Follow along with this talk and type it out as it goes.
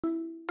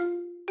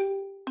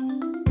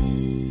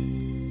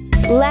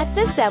Let's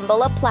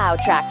assemble a plow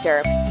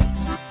tractor.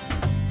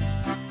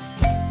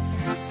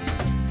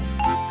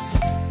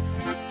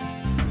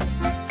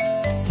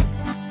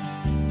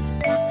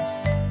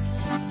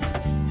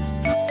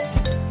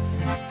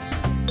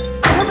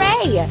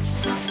 Hooray!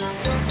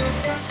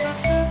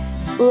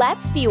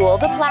 Let's fuel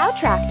the plow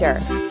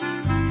tractor.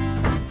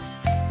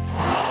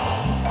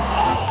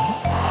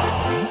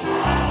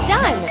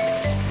 Done!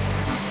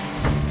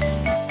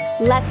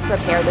 Let's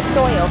prepare the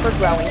soil for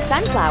growing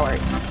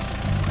sunflowers.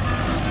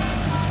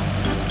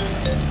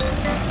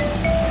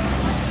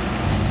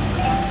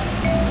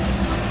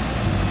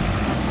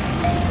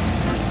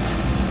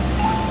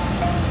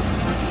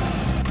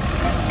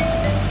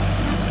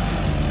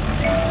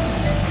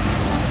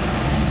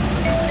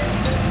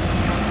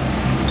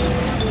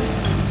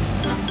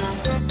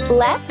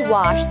 Let's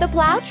wash the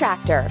plow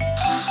tractor.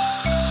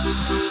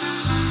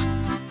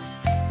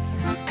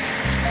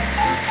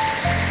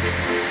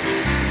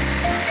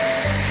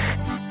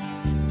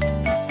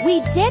 We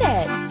did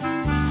it!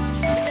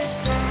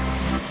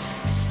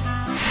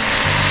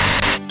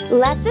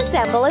 Let's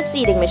assemble a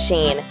seeding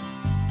machine.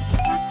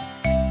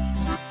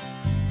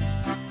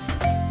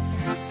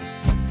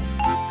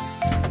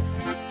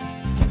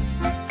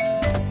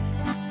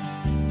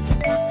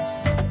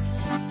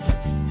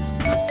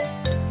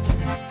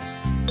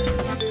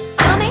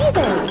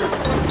 Amazing!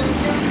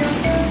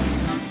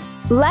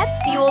 Let's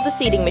fuel the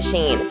seeding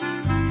machine.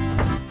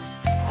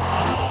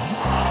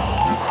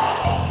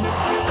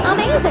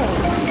 Amazing!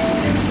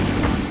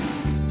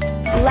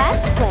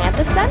 Let's plant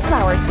the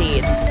sunflower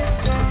seeds.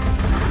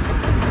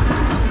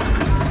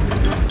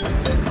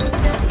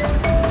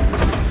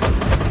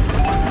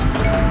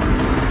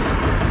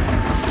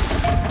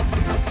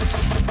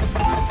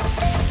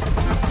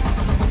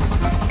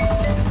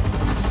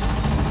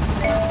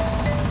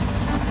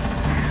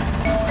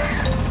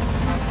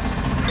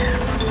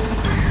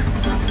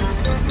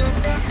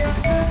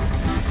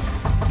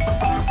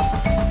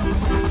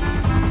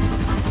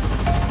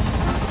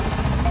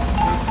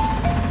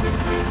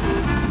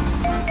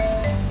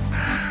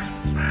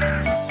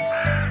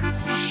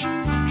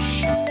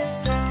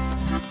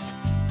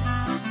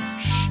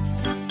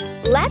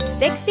 Let's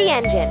fix the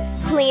engine.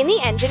 Clean the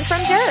engine from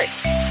dirt.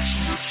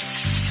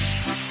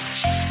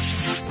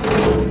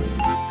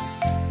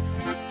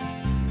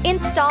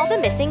 Install the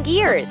missing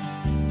gears.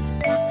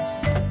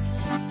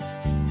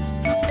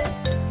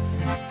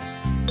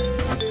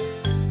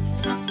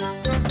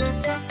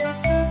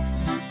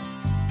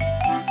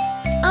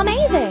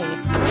 Amazing!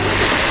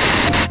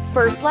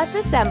 First, let's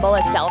assemble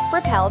a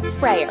self-propelled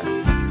sprayer.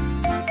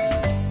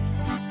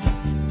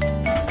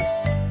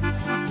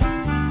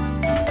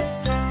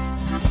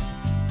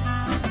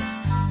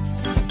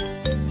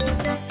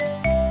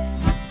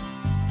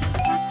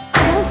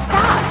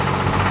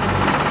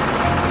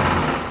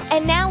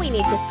 And now we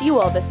need to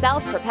fuel the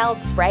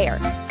self-propelled sprayer.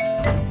 Keep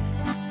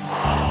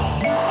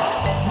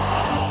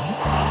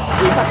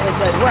up the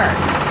good work.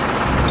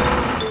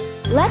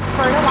 Let's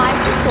fertilize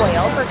the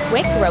soil for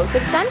quick growth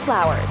of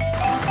sunflowers.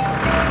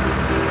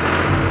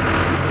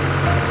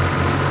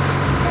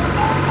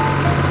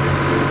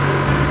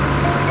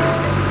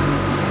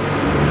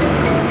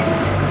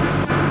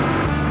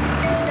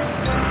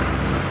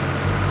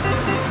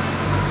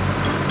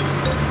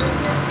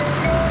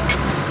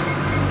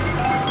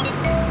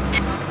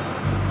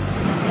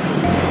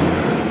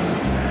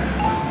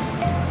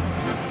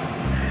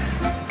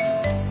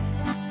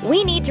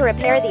 We need to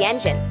repair the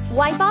engine.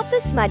 Wipe off the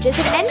smudges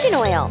of engine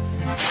oil.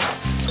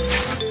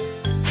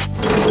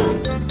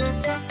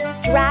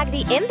 Drag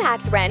the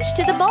impact wrench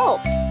to the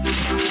bolts.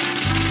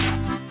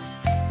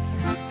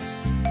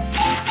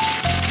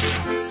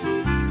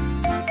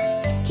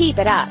 Keep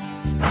it up.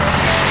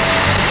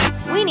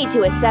 We need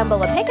to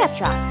assemble a pickup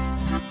truck.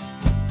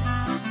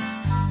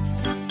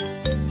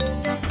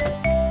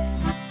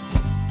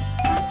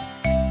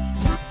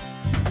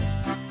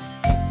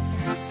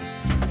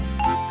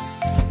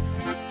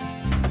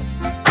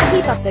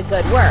 Keep up the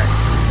good work.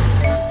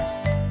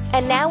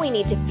 And now we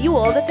need to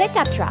fuel the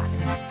pickup truck.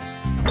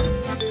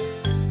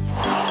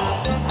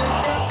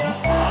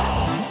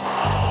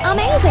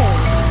 Amazing!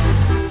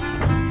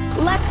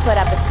 Let's put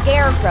up a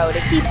scarecrow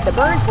to keep the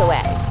birds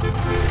away.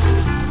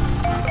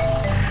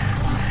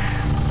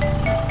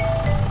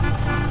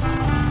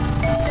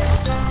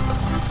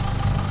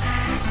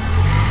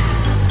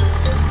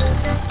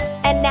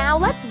 And now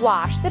let's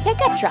wash the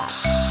pickup truck.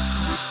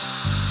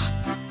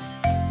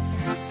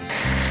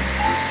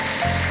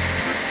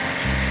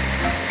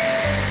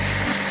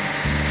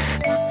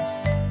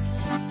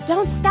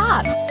 Don't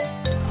stop!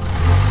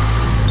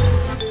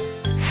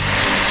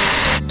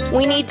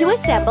 We need to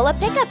assemble a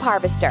pickup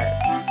harvester.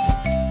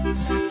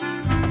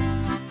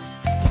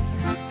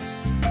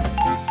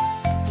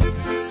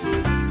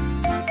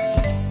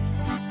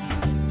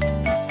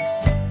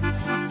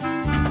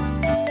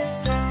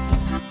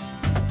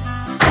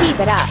 Keep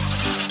it up.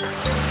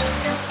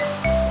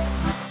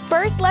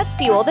 First, let's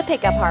fuel the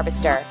pickup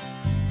harvester.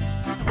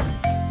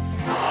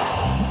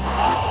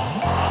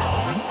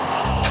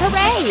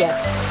 Hooray!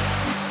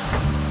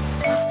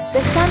 The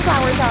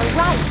sunflowers are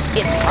ripe.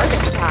 It's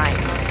harvest time.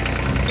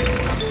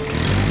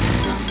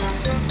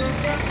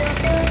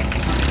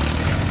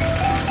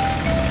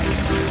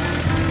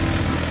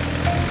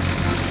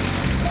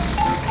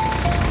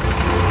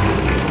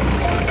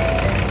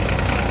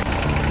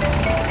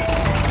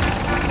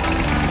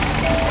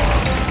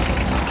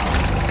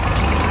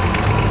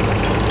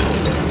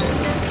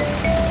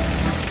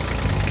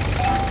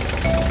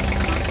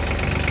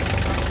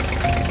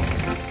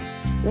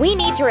 We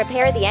need to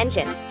repair the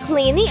engine.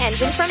 Clean the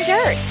engine from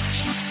dirt.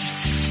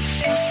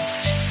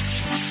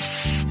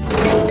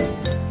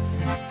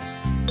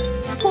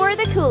 Pour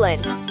the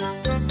coolant.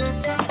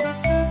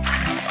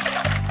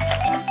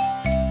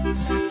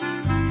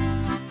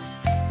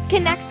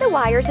 Connect the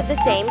wires of the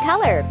same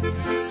color.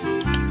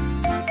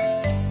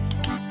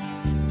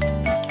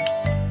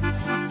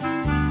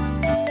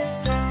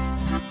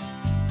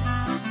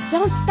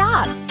 Don't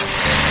stop.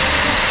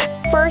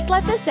 First,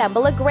 let's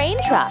assemble a grain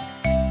truck.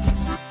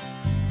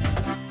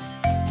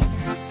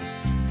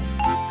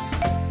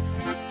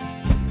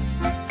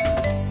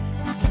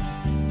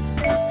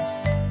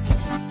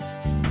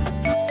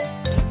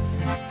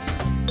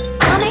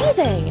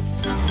 Amazing!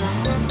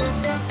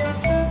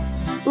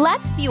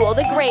 Let's fuel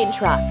the grain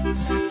truck.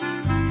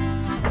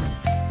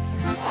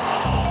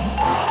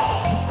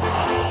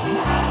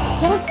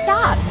 Don't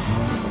stop.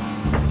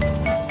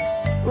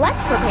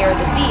 Let's prepare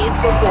the seeds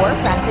before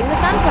pressing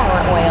the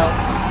sunflower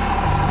oil.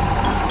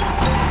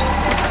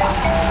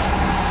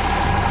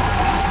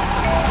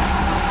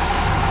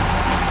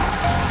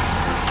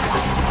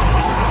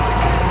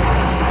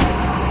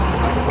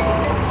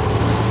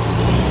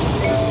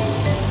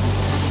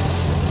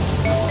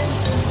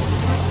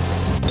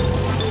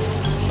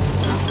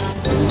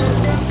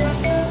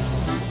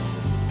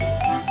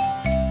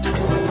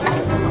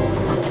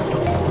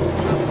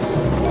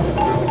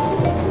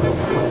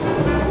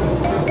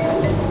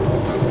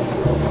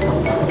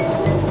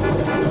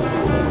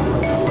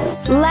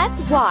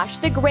 Let's wash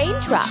the grain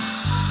truck.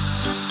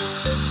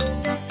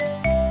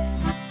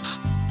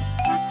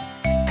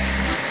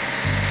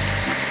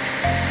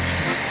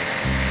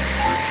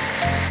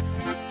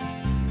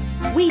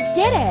 We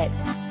did it!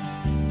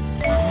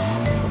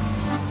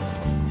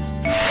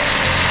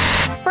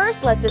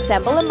 First, let's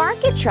assemble a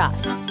market truck.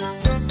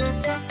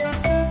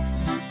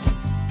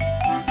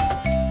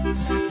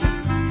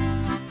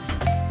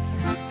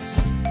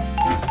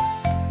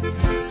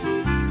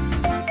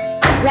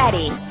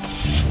 Ready.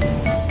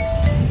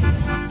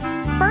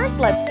 First,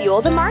 let's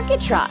fuel the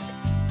market truck.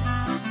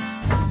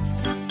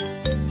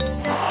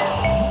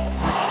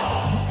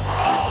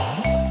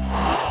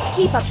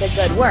 Keep up the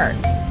good work.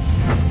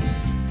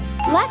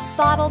 Let's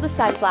bottle the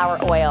sunflower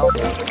oil.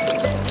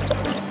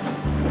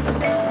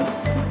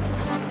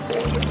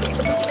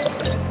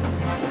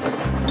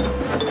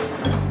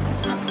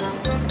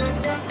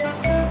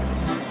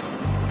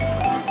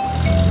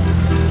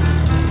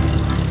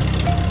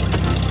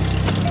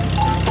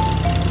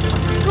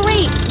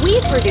 Great!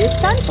 We've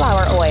produced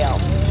sunflower oil.